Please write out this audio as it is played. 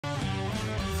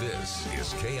This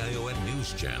is KION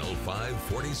News Channel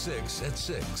 546 at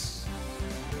 6.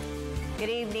 Good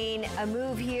evening. A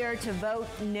move here to vote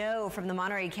no from the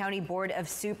Monterey County Board of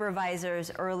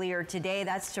Supervisors earlier today.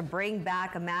 That's to bring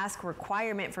back a mask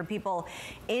requirement for people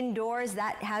indoors.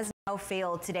 That has now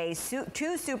failed today.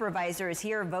 Two supervisors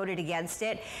here voted against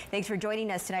it. Thanks for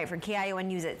joining us tonight for KION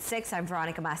News at 6. I'm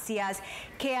Veronica Macias.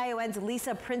 KION's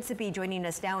Lisa Principe joining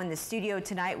us now in the studio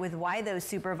tonight with why those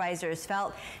supervisors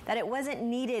felt that it wasn't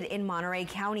needed in Monterey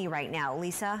County right now.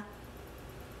 Lisa?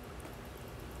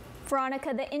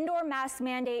 Veronica, the indoor mask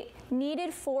mandate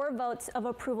needed 4 votes of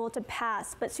approval to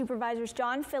pass, but Supervisors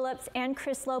John Phillips and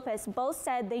Chris Lopez both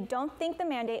said they don't think the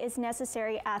mandate is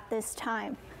necessary at this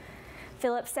time.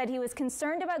 Phillips said he was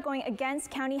concerned about going against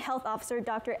County Health Officer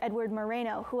Dr. Edward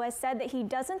Moreno, who has said that he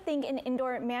doesn't think an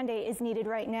indoor mandate is needed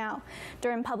right now.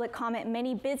 During public comment,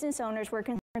 many business owners were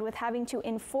concerned with having to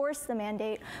enforce the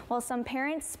mandate, while some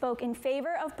parents spoke in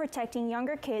favor of protecting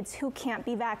younger kids who can't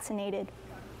be vaccinated.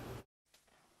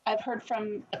 I've heard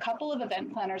from a couple of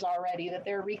event planners already that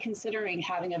they're reconsidering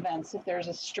having events if there's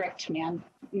a strict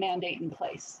mandate in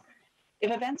place.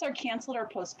 If events are canceled or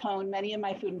postponed, many of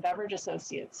my food and beverage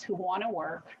associates who want to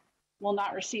work will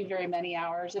not receive very many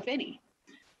hours, if any.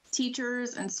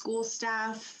 Teachers and school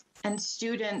staff and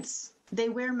students, they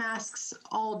wear masks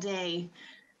all day.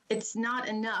 It's not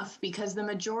enough because the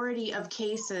majority of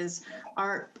cases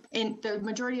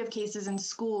in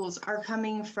schools are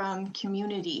coming from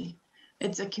community.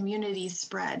 It's a community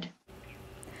spread.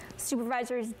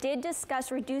 Supervisors did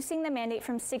discuss reducing the mandate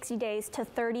from 60 days to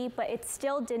 30, but it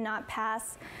still did not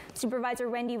pass. Supervisor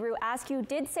Wendy Rue Askew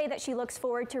did say that she looks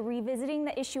forward to revisiting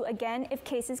the issue again if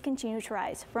cases continue to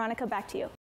rise. Veronica, back to you.